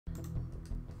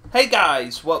Hey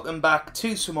guys, welcome back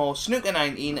to some more Snooker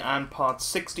 19 and part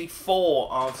 64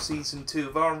 of Season 2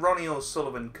 of our Ronnie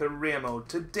O'Sullivan Career Mode.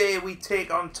 Today we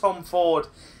take on Tom Ford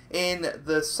in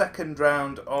the second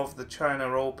round of the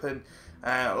China Open.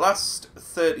 Last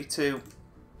 32.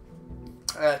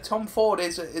 Tom Ford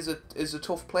is a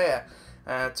tough player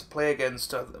to play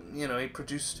against. You know, he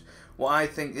produced what I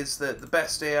think is the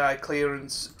best AI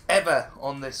clearance ever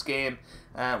on this game.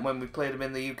 When we played him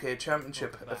in the UK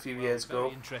Championship a few years ago.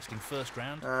 Very interesting first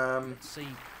round. Let's see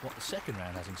what the second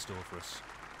round has in store for us.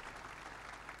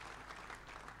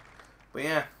 But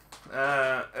yeah,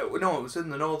 no, it was in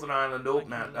the Northern Ireland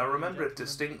Open. I remember it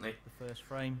distinctly. The first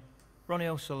frame, Ronnie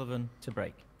O'Sullivan to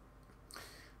break.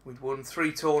 We'd won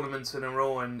 3 tournaments in a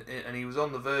row, and he was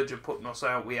on the verge of putting us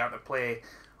out. We had to play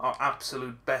our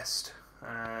absolute best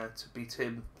to beat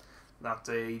him. That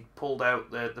he pulled out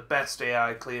the best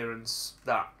AI clearance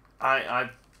that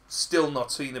I've still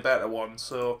not seen a better one,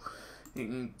 so you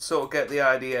can sort of get the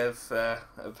idea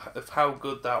of how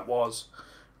good that was,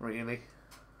 really.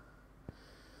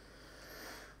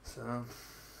 So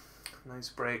nice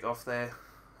break off there,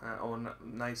 or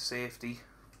nice safety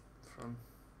from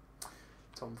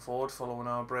Tom Ford following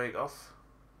our break off.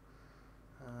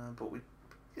 But we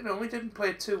didn't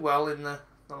play too well in the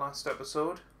last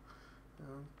episode.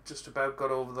 Just about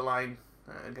got over the line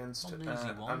against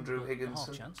Andrew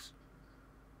Higginson.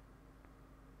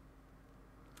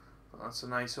 But that's a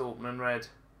nice opening red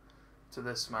to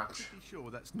this match. Pretty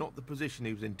sure that's not the position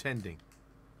he was intending.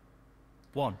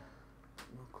 Not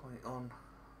quite on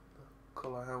the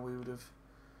colour how we would have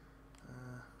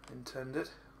intended.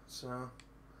 So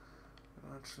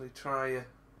I'll actually try a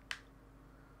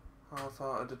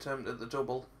half-hearted attempt at the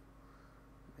double.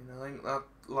 I think that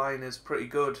line is pretty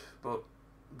good, but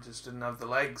just didn't have the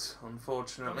legs,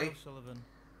 unfortunately. O'Sullivan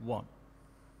 1.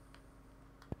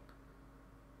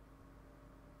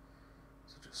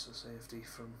 So just a safety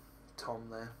from Tom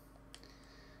there.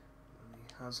 And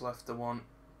he has left the one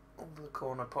over the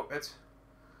corner pocket.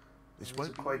 This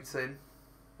won't be quite thin.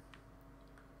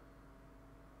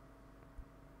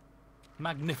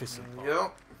 Magnificent. There we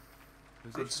go.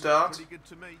 Good start. Pretty good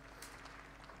to me.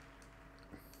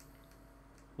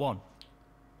 1.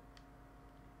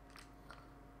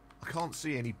 I can't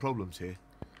see any problems here.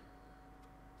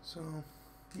 So,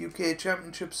 UK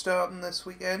Championship starting this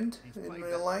weekend in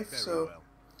real life, so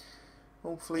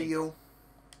hopefully you'll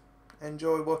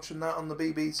enjoy watching that on the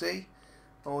BBC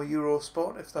or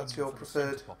Eurosport if that's your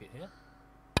preferred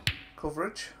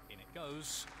coverage. In it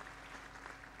goes.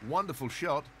 Wonderful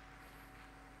shot.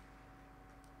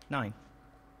 9.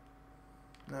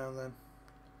 Now then,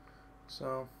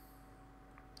 so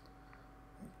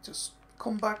just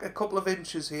come back a couple of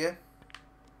inches here.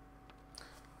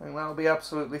 I think that'll be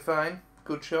absolutely fine.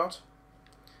 Good shot.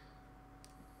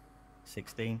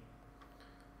 16.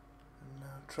 And now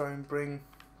try and bring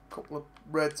a couple of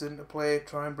reds into play.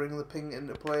 Try and bring the pink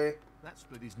into play. That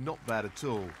split is not bad at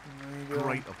all. There you go.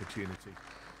 Great opportunity.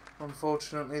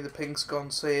 Unfortunately, the pink's gone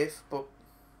safe, but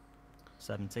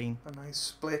 17. a nice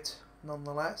split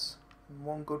nonetheless. And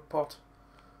one good pot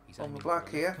on the black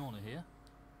here. Corner here.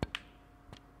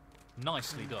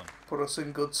 Nicely done. Put us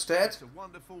in good stead. It's a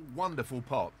wonderful, wonderful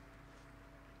pot.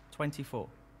 24.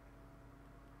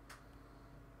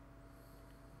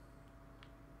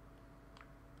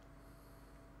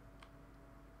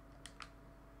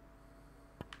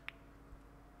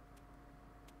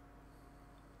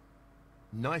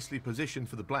 Nicely positioned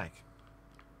for the black.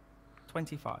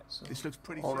 25. So this looks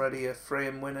pretty already simple. a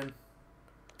frame winning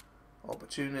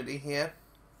opportunity here.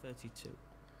 32.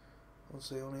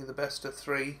 Obviously only the best of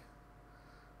 3,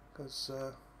 because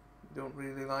we don't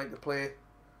really like to play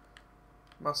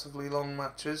massively long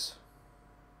matches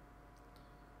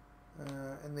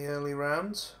in the early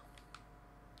rounds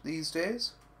these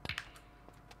days.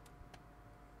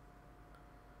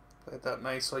 Played that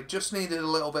nicely. Just needed a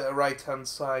little bit of right hand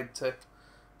side to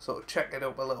sort of check it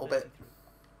up a little bit.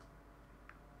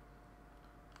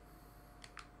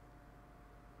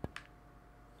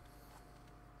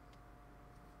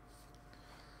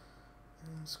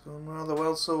 It's going rather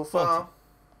well so far.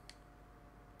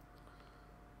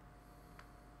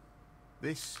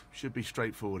 This should be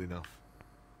straightforward enough.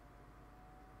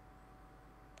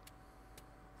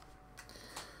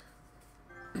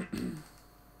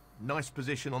 Nice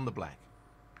position on the black.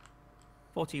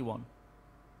 41.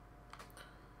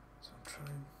 So I'm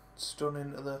trying to stun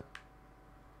into the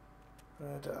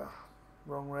red.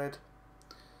 Wrong red.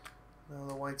 Now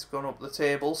the white's gone up the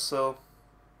table, so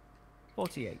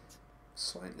 48.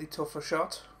 Slightly tougher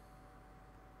shot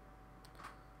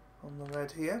on the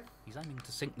red here. He's aiming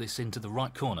to sink this into the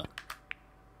right corner.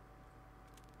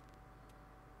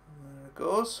 it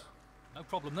goes. No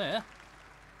problem there.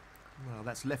 Well,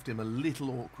 that's left him a little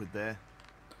awkward there.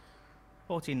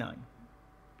 49.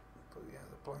 But yeah,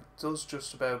 the black does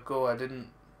just about go. I didn't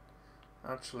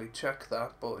actually check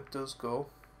that, but it does go.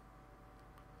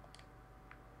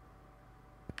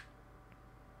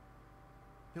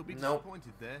 He'll be Nope.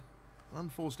 disappointed there.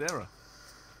 Unforced error.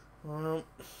 Well,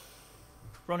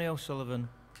 Ronnie O'Sullivan,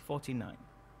 49.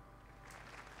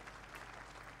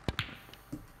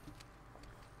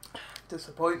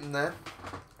 disappointing there.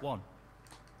 1.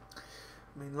 I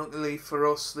mean, luckily for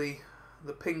us, the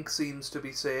pink seems to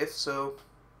be safe, so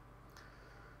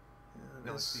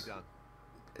Nicely this done.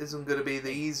 isn't going to be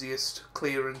the easiest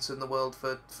clearance in the world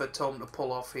for Tom to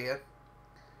pull off here.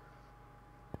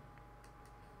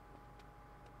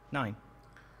 9.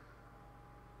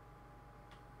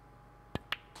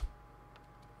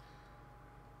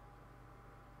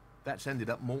 That's ended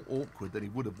up more awkward than he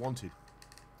would have wanted.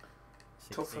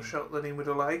 16. Tougher shot than he would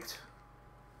have liked.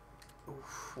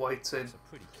 Oof, white's in. It's a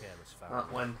pretty careless foul.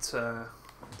 That went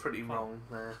pretty wrong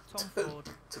there, Tom Ford,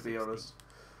 to be honest.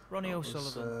 Ronnie That was,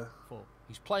 O'Sullivan, 4.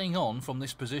 He's playing on from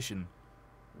this position.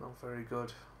 Not very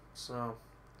good. So,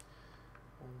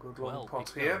 one good long Well,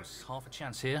 pot it here. goes. Half a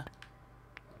chance here.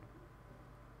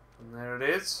 And there it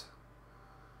is.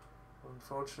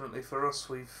 Unfortunately for us,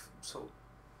 we've sort of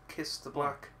kissed the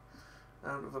black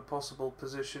out of a possible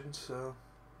position, so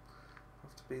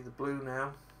have to be the blue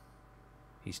now.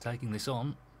 He's taking this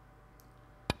on.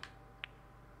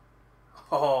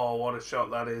 Oh, what a shot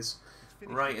that is. It's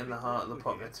finished Right a in the bit heart of the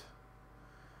awkward here. pocket.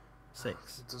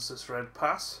 6. Does this red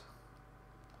pass?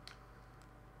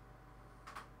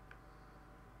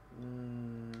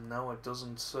 No, it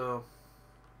doesn't, so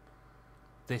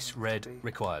This red be.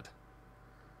 required.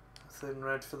 a thin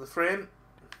red for the frame.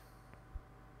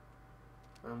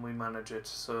 And we manage it,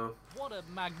 so What a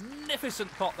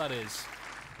magnificent pot that is.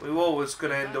 we were always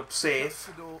going to end up Shuts safe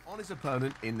the door on his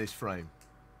opponent in this frame.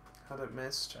 had it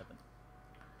missed. 7.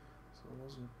 So there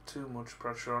wasn't too much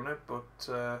pressure on it, but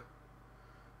very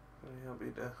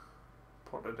happy to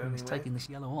pot it He's anyway. taking this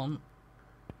yellow on.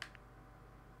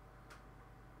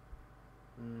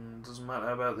 Doesn't matter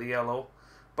about the yellow.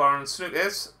 Bar and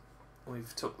Snookers,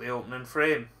 we've took the opening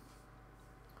frame.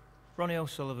 Ronnie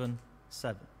O'Sullivan,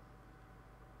 7.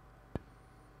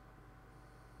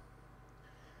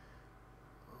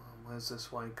 Where's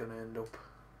this white going to end up?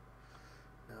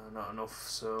 No, not enough,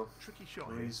 so Tricky shot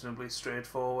here. reasonably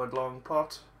straightforward long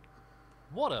pot.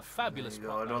 What a fabulous There you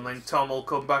go. pot. I don't that think is. Tom will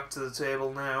come back to the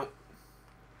table now.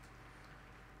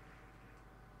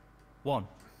 1.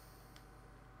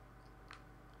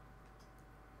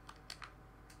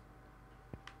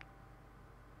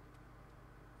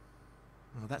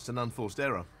 Oh, that's an unforced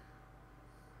error.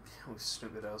 We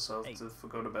snookered ourselves 8. to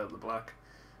forgot about the black.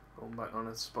 Going back on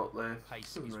its spot there.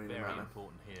 Pace Doesn't is really very matter.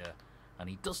 important here, and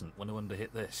he doesn't want to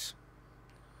underhit this.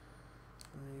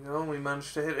 There you go, we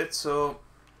managed to hit it, so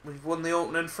we've won the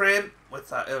opening frame with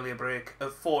that earlier break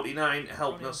of 49,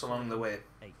 helping us along the way.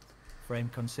 8. Frame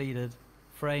conceded.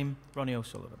 Frame, Ronnie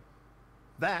O'Sullivan.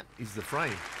 That is the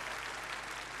frame.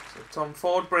 So Tom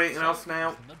Ford breaking So, off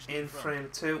now he's nudged in front.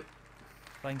 frame 2.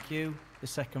 Thank you. The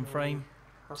second frame.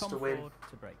 Has Tom to win Ford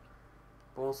to break.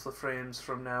 both the frames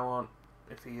from now on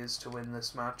if he is to win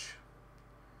this match.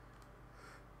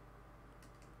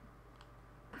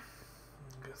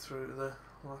 Go through to the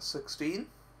last 16.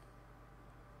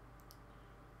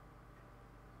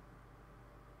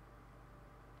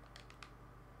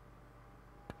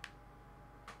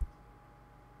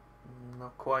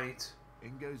 Not quite.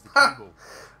 In goes the Ha! cue ball.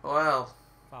 Well,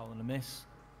 Foul and a miss.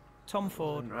 Tom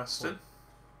Ford. interesting.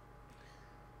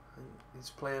 He's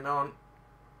playing on,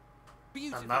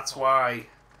 Beautiful and that's pot. why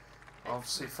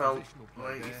obviously felt Positional play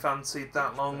like he there. fancied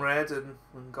that long red and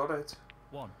got it.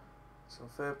 1. So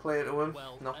fair play to him.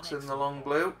 Well, Knocks an in the excellent long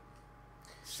ball. blue.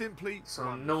 Simply So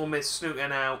wonderful. no miss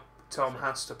snooking out. Tom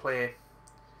has to play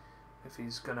if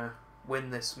he's gonna win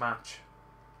this match.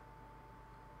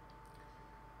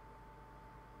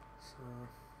 So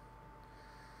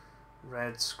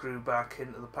red screw back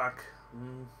into the pack.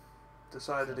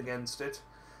 Decided against it.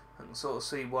 I can sort of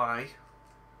see why.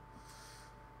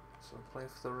 So play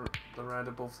for the red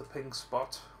above the pink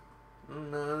spot. No,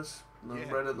 there's the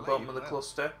Yeah, red at the lay bottom it of the well.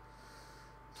 cluster.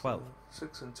 12.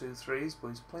 6 and 2 threes, but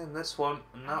he's playing this one,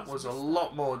 and How that much was a was that?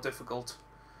 lot more difficult.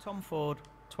 Tom Ford,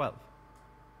 12.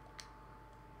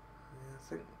 Yeah, I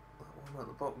think that one at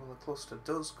the bottom of the cluster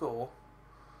does go.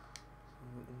 So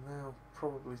we can now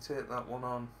probably take that one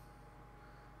on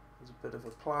as a bit of a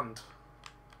plant.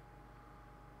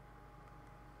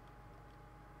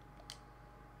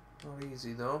 Not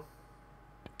easy though.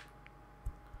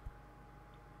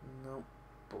 Nope.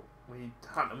 but we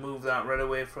had to move that red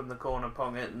away from the corner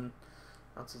pocket, and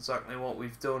that's exactly what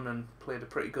we've done, and played a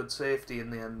pretty good safety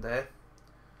in the end there.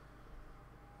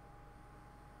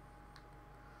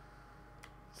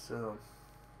 So,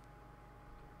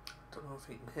 don't know if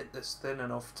he can hit this thin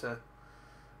enough to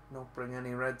not bring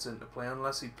any reds into play,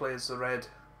 unless he plays the red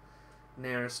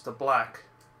nearest the black.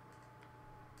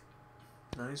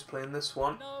 No, he's playing this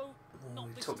one. No, Oh,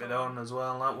 he took it on as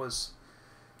well. That was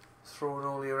throwing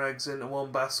all your eggs into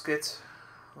one basket.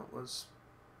 That was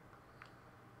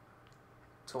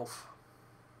tough.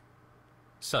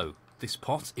 So, this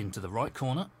pot into the right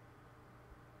corner.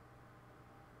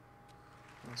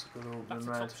 That's a good opening That's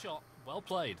a red. top shot. Well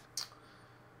played.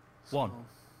 One.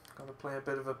 Got to play a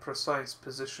bit of a precise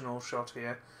positional shot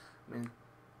here. I mean,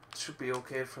 it should be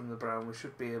okay from the brown. We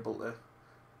should be able to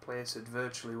place it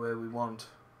virtually where we want.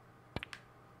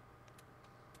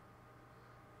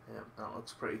 Yeah, that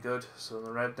looks pretty good. So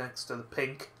the red next to the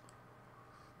pink.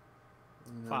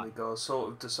 And then we go sort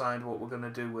of decide what we're going to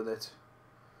do with it.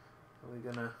 Are we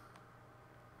going to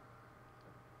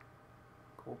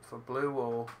go up for blue,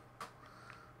 or...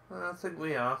 I think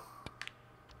we are.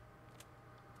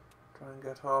 Try and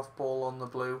get half ball on the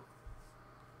blue.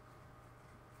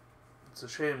 It's a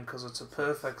shame because it's a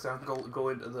perfect angle to go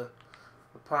into the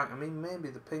pack. I mean, maybe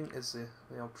the pink is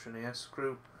the option here.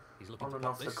 Screw He's looking on to and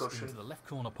pop off the this cushion. into the left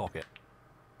corner pocket.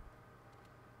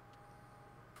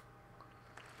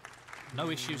 No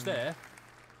issues there.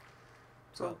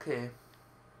 It's okay.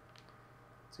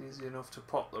 It's easy enough to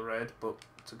pop the red, but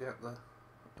to get the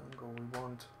angle we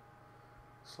want,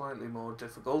 slightly more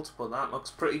difficult. But that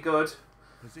looks pretty good.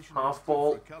 Position Half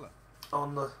ball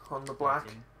on the black,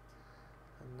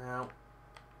 and now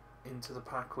into the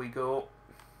pack we go.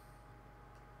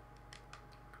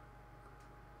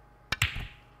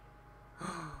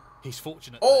 He's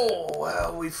fortunate. Oh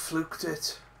well, we fluked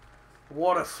it.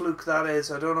 What a fluke that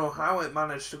is. I don't know how it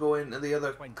managed to go into the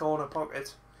other corner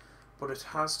pocket, but it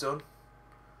has done.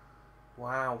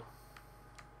 Wow.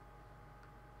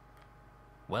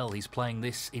 Well, he's playing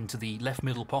this into the left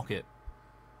middle pocket.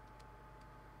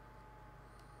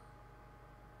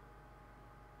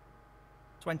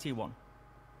 $21.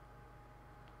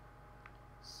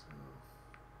 So,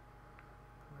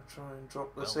 gonna try and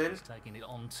drop this Well, in. he's taking it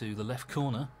on to the left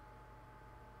corner.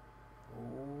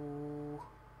 Oh,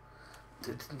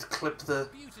 didn't clip the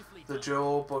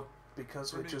jaw, but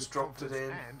because we just dropped it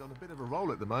in, and on a bit of a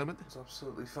roll at the moment. it's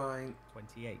absolutely fine.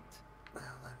 28. Now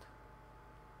then.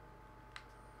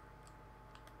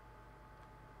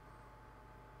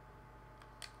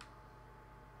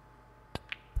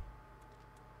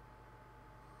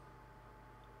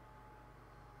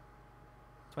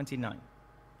 $29.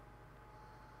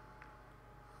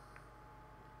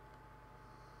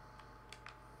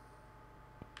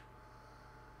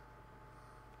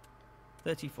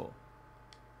 34.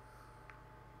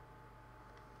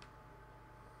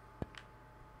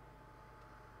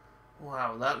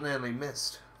 Wow, that nearly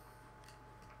missed.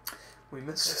 We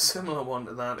missed a similar one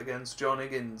to that against John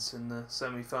Higgins in the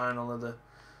semi-final of the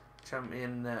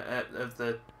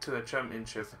Tour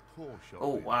Championship. Poor shot.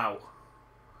 Oh wow.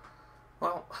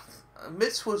 Well, a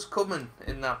miss was coming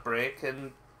in that break,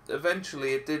 and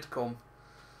eventually it did come.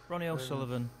 Ronnie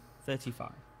O'Sullivan,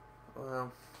 35.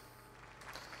 Well,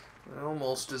 we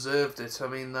almost deserved it. I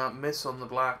mean, that miss on the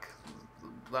black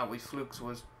that we fluked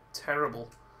was terrible.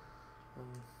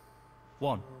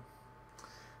 1.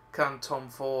 Can Tom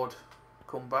Ford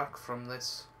come back from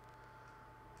this?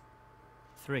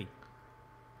 3.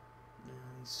 Yeah,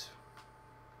 he's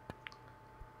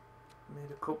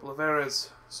made a couple of errors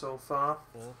so far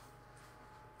 4.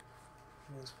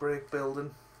 in his break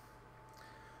building.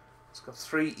 He's got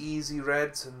 3 easy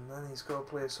reds, and then he's got to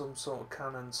play some sort of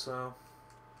cannon, so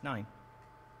 9.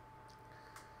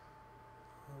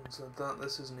 having said that,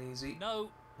 this isn't easy.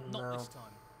 No, not No. this time.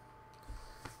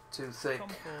 Too thick. Tom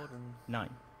Ford. And 9.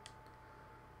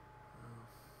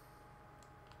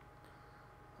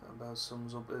 that about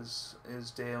sums up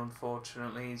his day,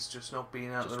 unfortunately. He's just not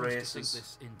been at Just the wants to races. sink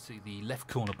this into the left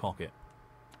corner pocket.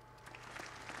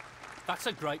 That's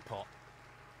a great pot.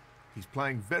 He's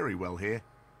playing very well here.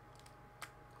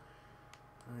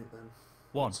 Right then.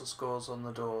 1. Lots of scores on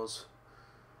the doors.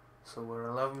 So we're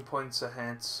 11 points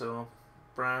ahead, so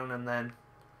brown and then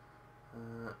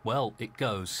Well, it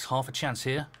goes. Half a chance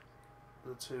here.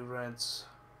 the 2 reds.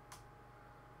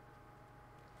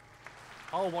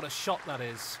 Oh, what a shot that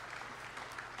is.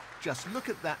 Just look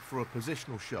at that for a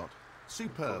positional shot.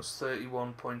 Superb. Puts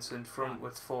 31 points in front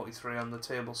with 43 on the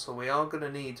table, so we are going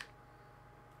to need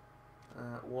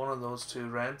one of those 2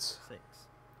 reds. 6.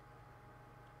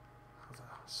 Have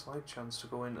a slight chance to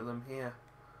go into them here.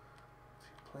 If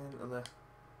he playing to the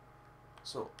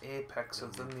sort of apex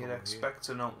of them. You'd expect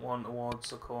to knock one towards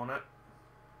the corner.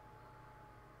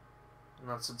 And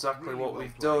that's exactly what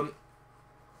we've done.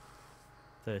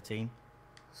 13.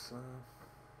 So,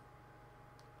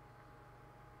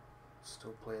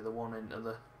 still play the one into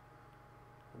the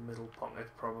middle pocket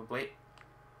probably.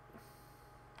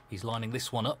 He's lining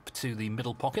this one up to the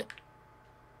middle pocket.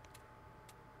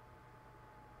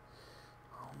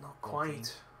 Oh, not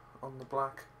quite on the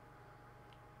black.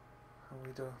 How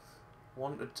we'd have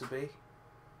wanted to be.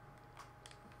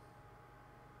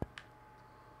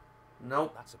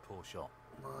 Nope. That's a poor shot.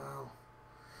 Wow.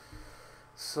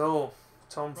 So,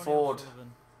 Tom Ronnie Ford,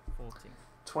 O'Sullivan, 14.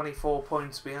 24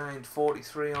 points behind,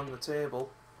 43 on the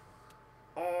table.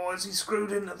 Oh, is he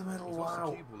screwed into the middle?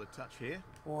 Wow. A touch here.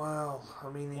 Wow. I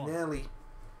mean, he nearly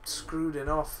screwed it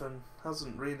off and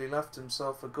hasn't really left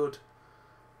himself a good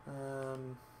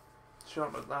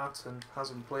shot at that, and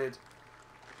hasn't played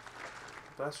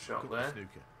the best shot Good there.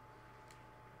 snooker.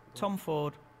 Tom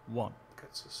Ford, 1.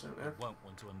 Gets a snooker. Won't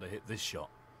want to underhit this shot.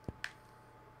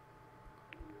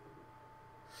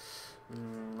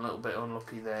 A little bit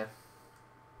unlucky there.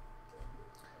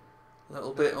 A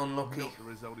little bit unlucky. Not the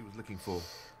result he was looking for.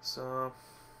 So,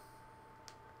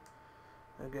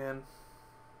 again,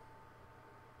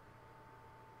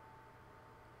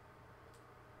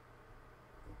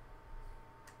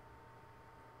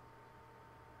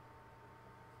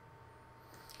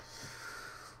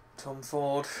 Tom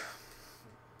Ford,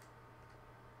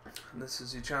 and this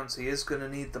is your chance. He is going to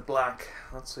need the black.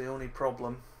 That's the only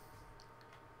problem.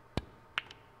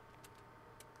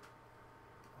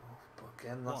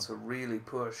 Again, that's a really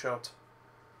poor shot.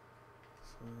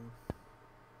 So,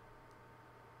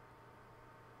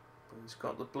 but he's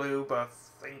got the blue, but I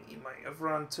think he might have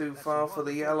ran too far for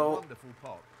the yellow. Wonderful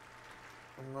pot.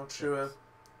 I'm not sure.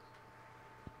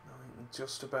 I can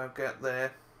just about get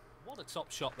there. What a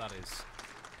top shot that is.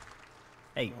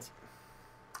 8.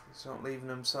 He's not leaving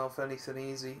himself anything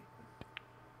easy.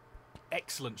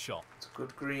 Excellent shot. It's a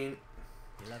good green.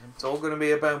 11. It's all going to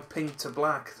be about pink to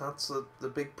black. That's the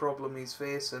big problem he's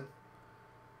facing.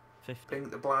 50.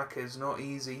 Pink to black is not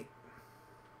easy.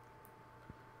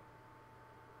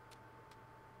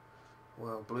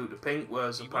 Well, blue to pink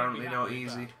was apparently not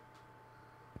easy.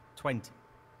 20.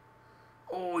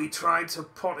 Oh, he tried to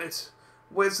pot it.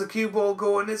 Where's the cue ball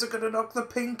going? Is it going to knock the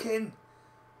pink in?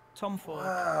 Tom Ford,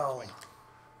 Wow. 20.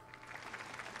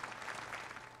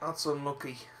 That's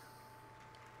unlucky.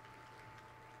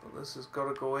 But this has got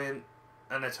to go in,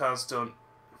 and it has done.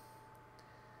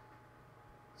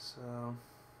 So,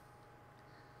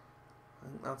 I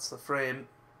think that's the frame.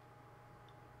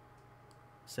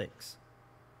 6.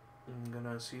 I'm going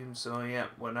to assume so, yeah.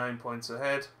 We're 9 points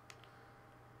ahead.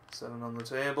 7 on the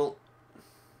table.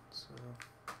 So,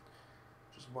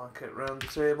 just whack it round the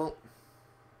table.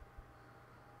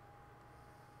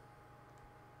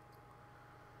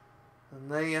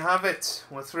 And there you have it.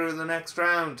 We're through the next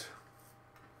round.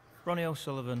 Ronnie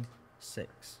O'Sullivan,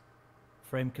 6.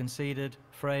 Frame conceded,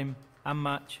 frame and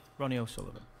match, Ronnie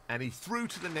O'Sullivan. And he's through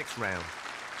to the next round.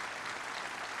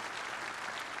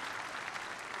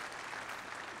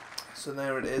 So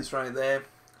there it is right there.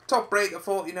 Top break of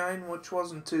 49, which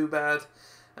wasn't too bad.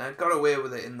 Got away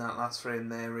with it in that last frame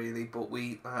there, really. But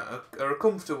we are a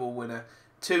comfortable winner.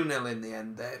 2-0 in the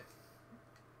end there.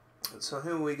 So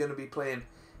who are we going to be playing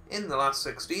in the last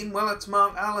 16? Well, it's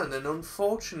Mark Allen. And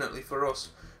unfortunately for us,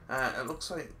 it looks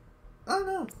like... Oh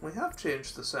no, we have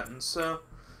changed the settings. So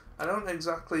I don't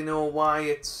exactly know why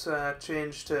it's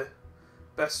changed to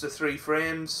best of 3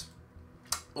 frames.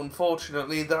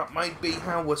 Unfortunately, that might be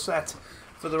how we're set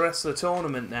for the rest of the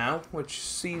tournament now, which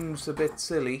seems a bit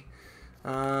silly.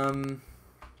 I don't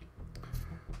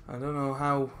know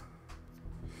how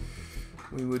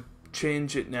we would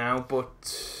change it now,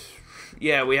 but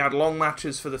yeah, we had long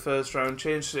matches for the first round,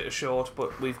 changed it to short,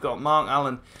 but we've got Mark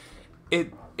Allen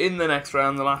in the next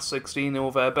round, the last 16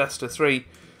 over best of 3,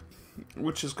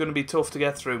 which is going to be tough to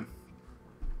get through.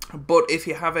 But if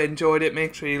you have enjoyed it,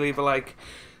 make sure you leave a like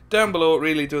down below. It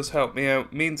really does help me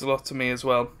out, means a lot to me as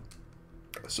well.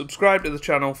 Subscribe to the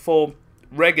channel for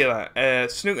regular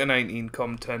Snooker 19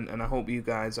 content, and I hope you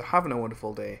guys are having a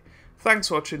wonderful day. Thanks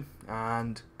for watching,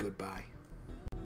 and goodbye.